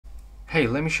Hey,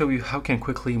 let me show you how you can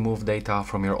quickly move data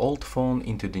from your old phone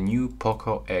into the new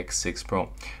POCO X6 Pro.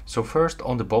 So first,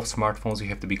 on the both smartphones you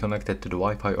have to be connected to the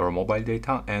Wi-Fi or mobile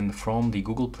data, and from the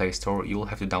Google Play Store you will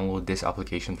have to download this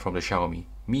application from the Xiaomi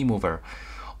Mi Mover.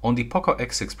 On the POCO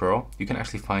X6 Pro you can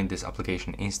actually find this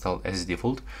application installed as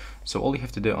default. So all you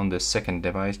have to do on the second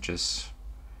device, just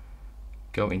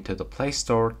go into the Play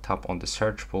Store, tap on the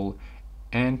search bar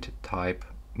and type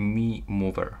Mi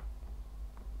Mover.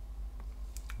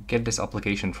 Get this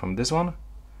application from this one,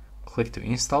 click to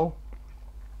install.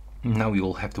 Now you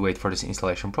will have to wait for this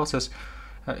installation process.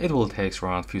 It will take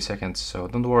around a few seconds, so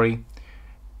don't worry,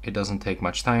 it doesn't take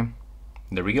much time.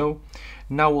 There we go.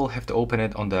 Now we'll have to open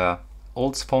it on the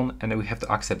old phone, and then we have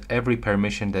to accept every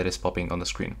permission that is popping on the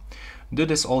screen. Do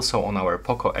this also on our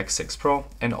POCO X6 Pro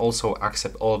and also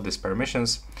accept all of these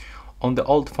permissions. On the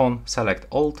old phone, select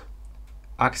old,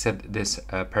 accept these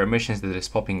permissions that is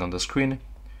popping on the screen.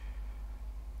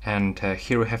 And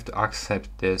here we have to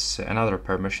accept this another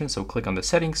permission, so click on the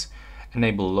settings,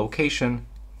 enable location,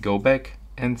 go back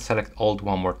and select old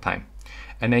one more time.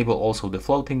 Enable also the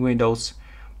floating windows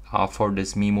for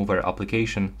this Mi Mover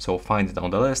application, so find it on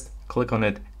the list, click on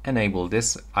it, enable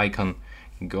this icon,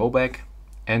 go back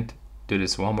and do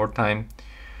this one more time.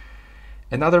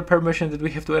 Another permission that we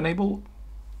have to enable,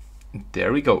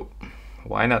 there we go,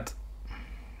 why not?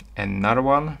 Another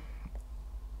one.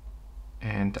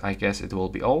 And I guess it will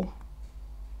be all.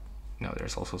 Now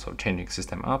there's also some changing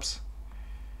system apps.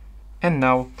 And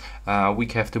now we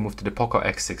have to move to the POCO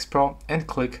X6 Pro and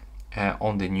click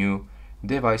on the new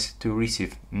device to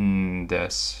receive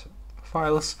these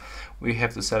files. We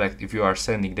have to select if you are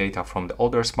sending data from the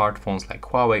older smartphones like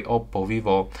Huawei, Oppo,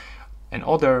 Vivo and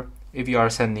other. If you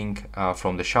are sending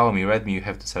from the Xiaomi, Redmi, you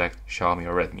have to select Xiaomi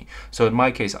or Redmi. So in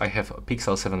my case I have a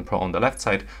Pixel 7 Pro on the left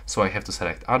side, so I have to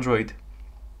select Android.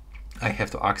 I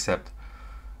have to accept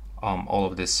all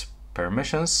of these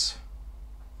permissions,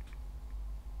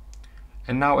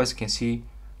 and now as you can see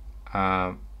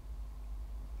I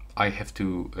have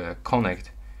to connect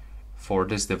for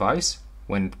this device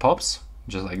when it pops,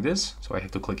 just like this. So I have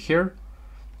to click here.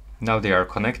 Now they are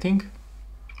connecting,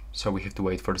 so we have to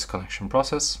wait for this connection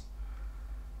process.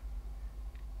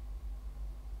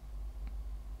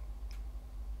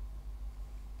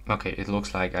 Okay, it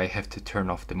looks like I have to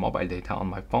turn off the mobile data on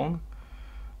my phone.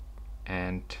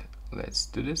 And let's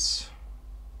do this.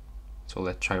 So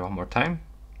let's try one more time.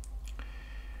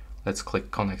 Let's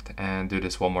click connect and do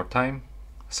this one more time.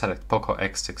 Select POCO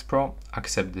X6 Pro,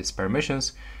 accept these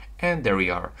permissions, and there we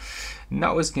are.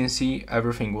 Now as you can see,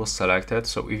 everything was selected.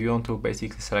 So if you want to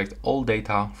basically select all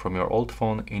data from your old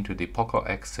phone into the POCO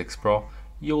X6 Pro,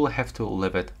 you will have to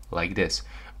leave it like this.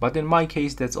 But in my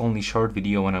case, that's only short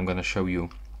video and I'm gonna show you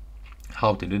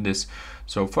how to do this.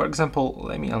 So for example,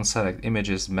 let me unselect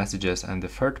images, messages and the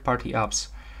third-party apps,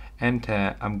 and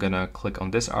I'm gonna click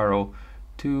on this arrow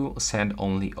to send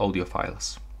only audio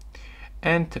files.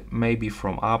 And maybe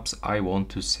from apps I want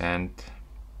to send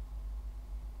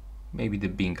maybe the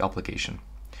Bing application.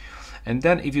 And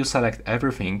then if you select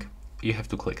everything, you have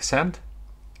to click send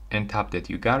and tap that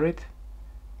you got it,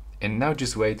 and now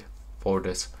just wait for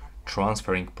this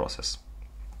transferring process.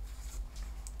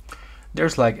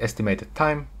 There's like estimated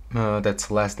time, that's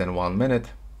less than 1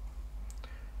 minute.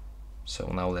 So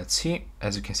now let's see.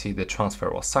 As you can see, the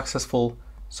transfer was successful,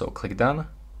 so click done.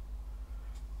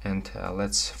 And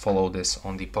let's follow this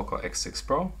on the POCO X6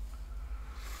 Pro.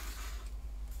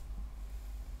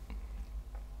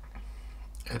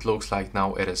 It looks like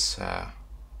now it is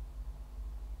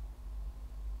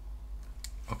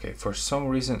okay, for some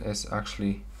reason it's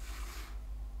actually,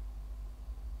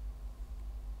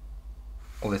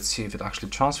 let's see if it actually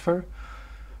transfer.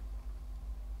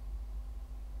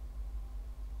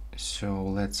 So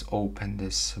let's open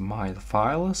this my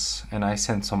files, and I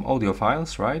sent some audio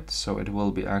files, right? So it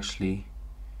will be actually,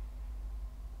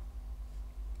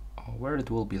 where it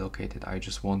will be located, I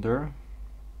just wonder.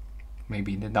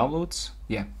 Maybe in the downloads.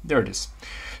 Yeah, there it is.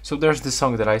 So there's the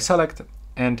song that I select,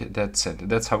 and that's it.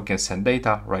 That's how we can send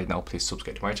data. Right now, please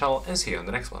subscribe to my channel and see you on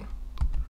the next one.